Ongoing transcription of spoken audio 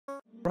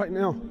Right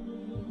now,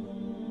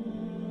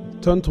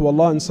 turn to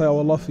Allah and say, "Oh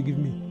Allah, forgive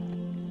me."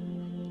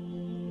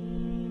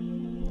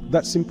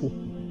 That simple.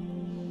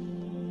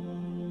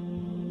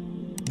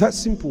 That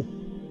simple.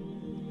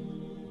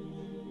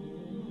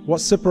 What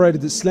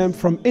separated Islam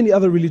from any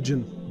other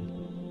religion?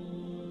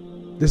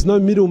 There's no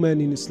middleman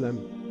in Islam.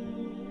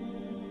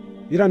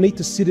 You don't need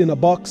to sit in a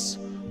box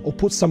or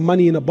put some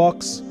money in a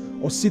box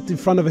or sit in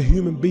front of a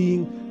human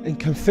being and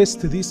confess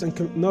to this and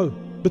no.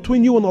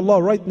 Between you and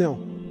Allah right now.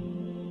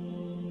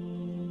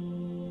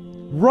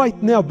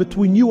 Right now,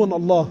 between you and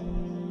Allah.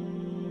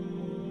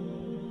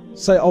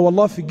 Say, "Oh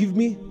Allah, forgive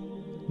me."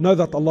 Know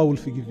that Allah will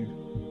forgive you.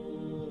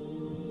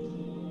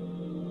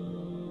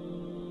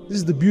 This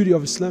is the beauty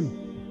of Islam.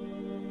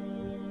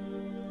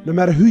 No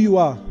matter who you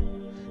are,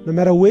 no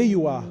matter where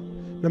you are,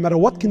 no matter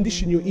what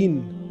condition you're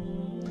in,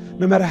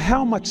 no matter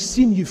how much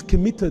sin you've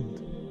committed,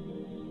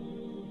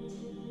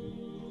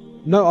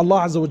 know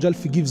Allah Azza wa Jal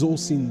forgives all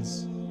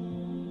sins.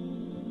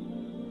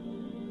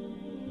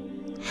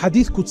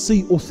 Hadith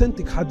Qudsi,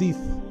 authentic hadith.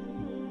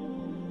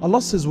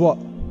 Allah says what?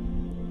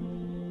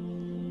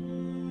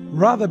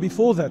 Rather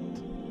before that,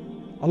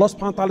 Allah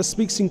subhanahu wa ta'ala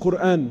speaks in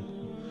Quran.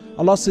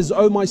 Allah says,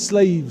 "O my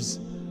slaves,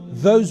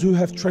 those who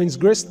have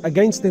transgressed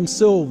against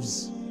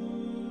themselves,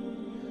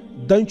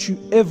 don't you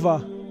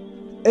ever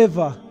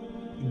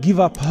give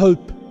up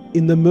hope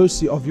in the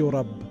mercy of your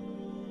Rabb,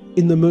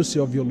 in the mercy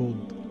of your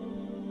Lord.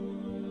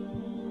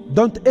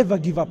 Don't ever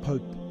give up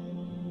hope."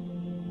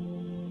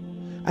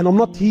 And I'm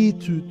not here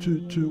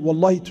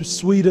to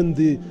sweeten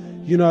the,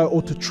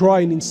 or to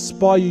try and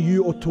inspire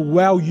you or to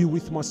wow you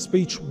with my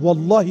speech.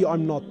 Wallahi,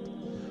 I'm not.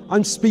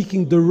 I'm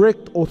speaking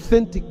direct,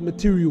 authentic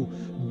material.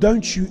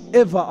 Don't you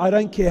ever, I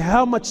don't care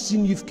how much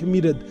sin you've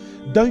committed,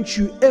 don't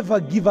you ever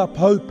give up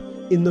hope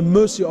in the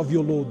mercy of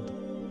your Lord.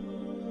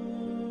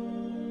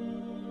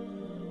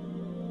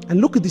 And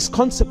look at this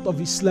concept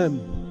of Islam.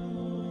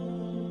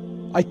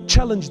 I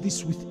challenge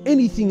this with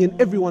anything and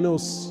everyone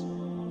else.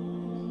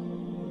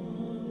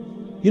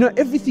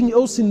 Everything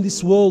else in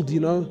this world,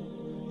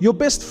 your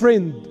best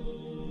friend,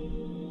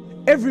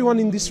 everyone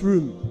in this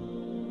room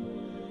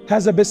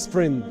has a best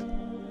friend.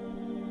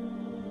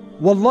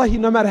 Wallahi,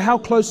 no matter how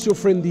close your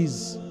friend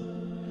is,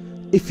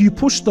 if you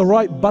push the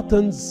right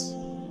buttons,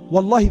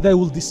 wallahi, they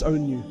will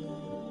disown you.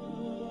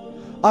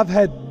 I've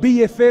had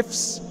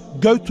BFFs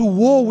go to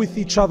war with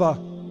each other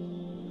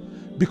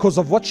because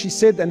of what she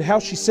said and how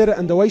she said it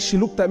and the way she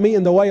looked at me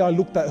and the way I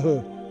looked at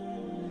her.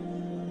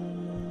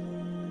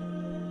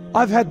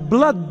 I've had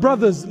blood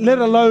brothers, let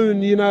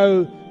alone,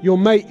 your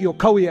mate, your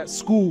kawi at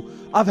school.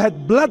 I've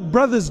had blood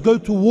brothers go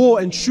to war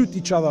and shoot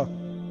each other.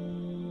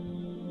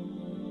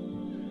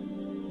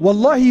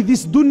 Wallahi,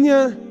 this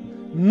dunya,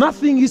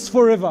 nothing is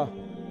forever.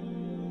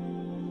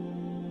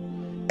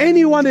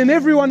 Anyone and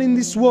everyone in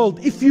this world,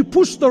 if you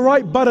push the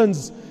right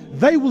buttons,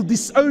 they will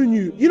disown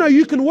you.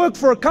 You can work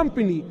for a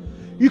company.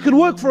 You can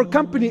work for a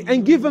company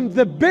and give them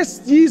the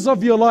best years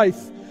of your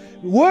life.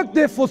 Work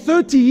there for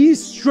 30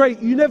 years straight.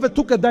 You never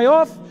took a day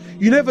off.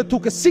 You never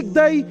took a sick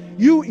day.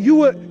 You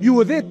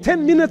were there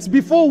 10 minutes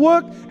before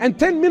work and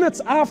 10 minutes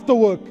after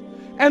work.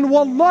 And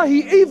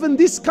wallahi, even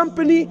this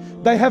company,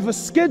 they have a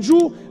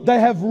schedule, they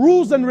have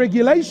rules and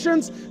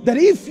regulations that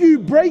if you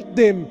break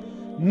them,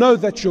 know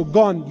that you're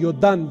gone, you're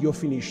done, you're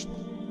finished.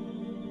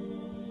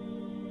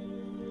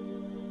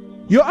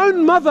 Your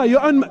own mother,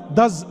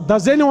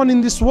 does anyone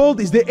in this world,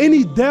 is there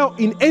any doubt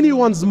in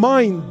anyone's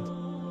mind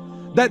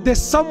that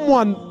there's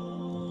someone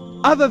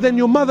other than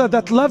your mother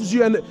that loves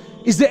you? And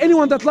is there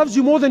anyone that loves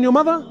you more than your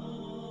mother?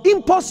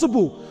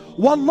 Impossible.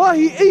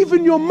 Wallahi,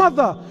 even your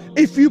mother,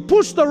 if you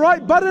push the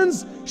right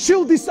buttons,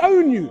 she'll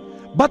disown you.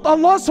 But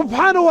Allah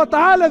subhanahu wa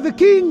ta'ala, the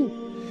King,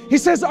 He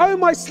says, "Oh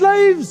my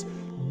slaves,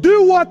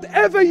 do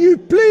whatever you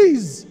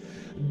please.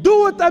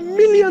 Do it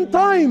 1,000,000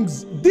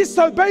 times.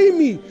 Disobey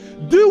me.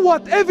 Do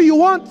whatever you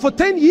want for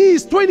 10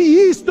 years, 20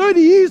 years,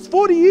 30 years,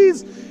 40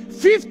 years,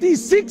 50,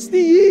 60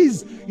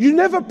 years. You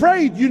never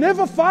prayed, you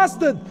never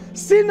fasted.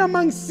 Sin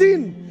among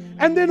sin.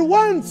 And then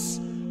once,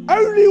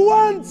 only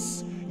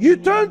once, you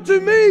turn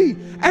to me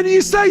and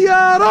you say,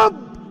 Ya Rabb."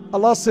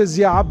 Allah says,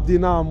 "Ya Abdi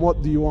Naam,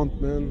 what do you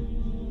want, man?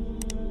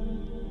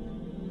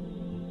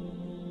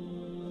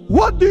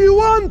 What do you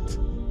want?"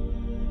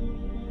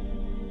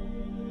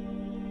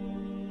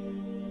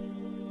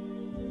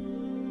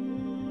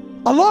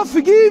 Allah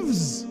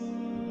forgives.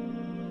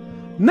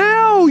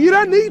 Now you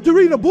don't need to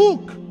read a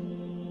book.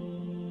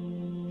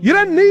 You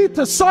don't need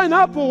to sign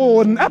up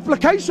or an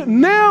application.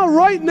 Now,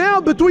 right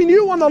now, between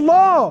you and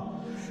Allah.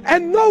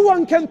 And no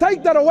one can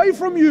take that away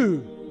from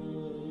you.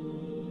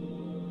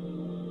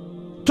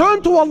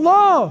 Turn to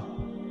Allah.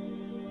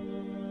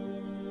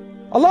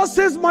 Allah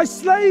says, "My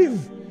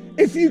slave,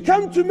 if you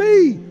come to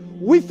me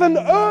with an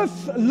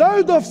earth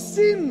load of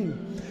sin,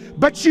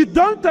 but you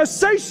don't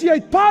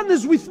associate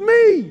partners with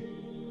me,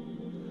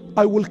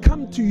 I will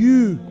come to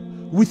you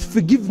with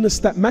forgiveness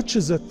that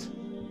matches it."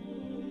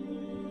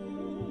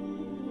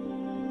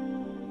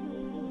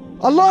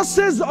 Allah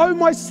says, "Oh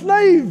my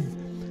slave,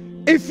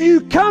 if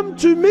you come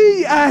to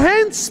me a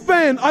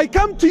handspan, I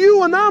come to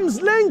you an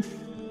arm's length.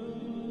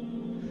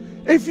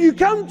 If you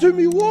come to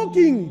me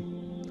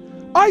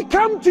walking, I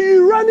come to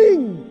you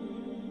running.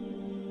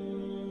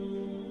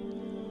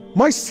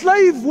 My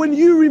slave, when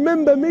you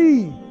remember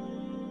me,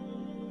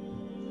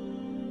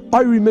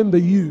 I remember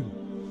you.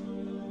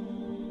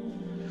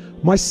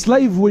 My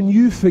slave, when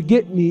you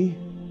forget me,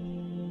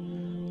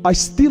 I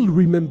still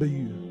remember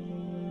you.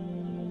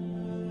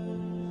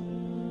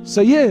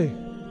 So yeah,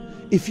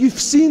 if you've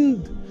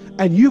sinned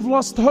and you've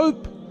lost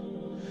hope,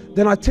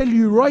 then I tell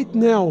you right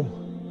now,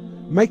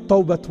 make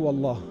tawbah to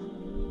Allah.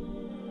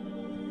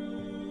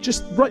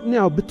 Just right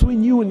now,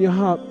 between you and your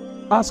heart,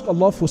 ask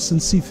Allah for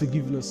sincere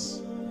forgiveness.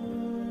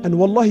 And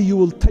wallahi, you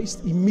will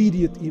taste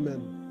immediate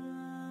iman.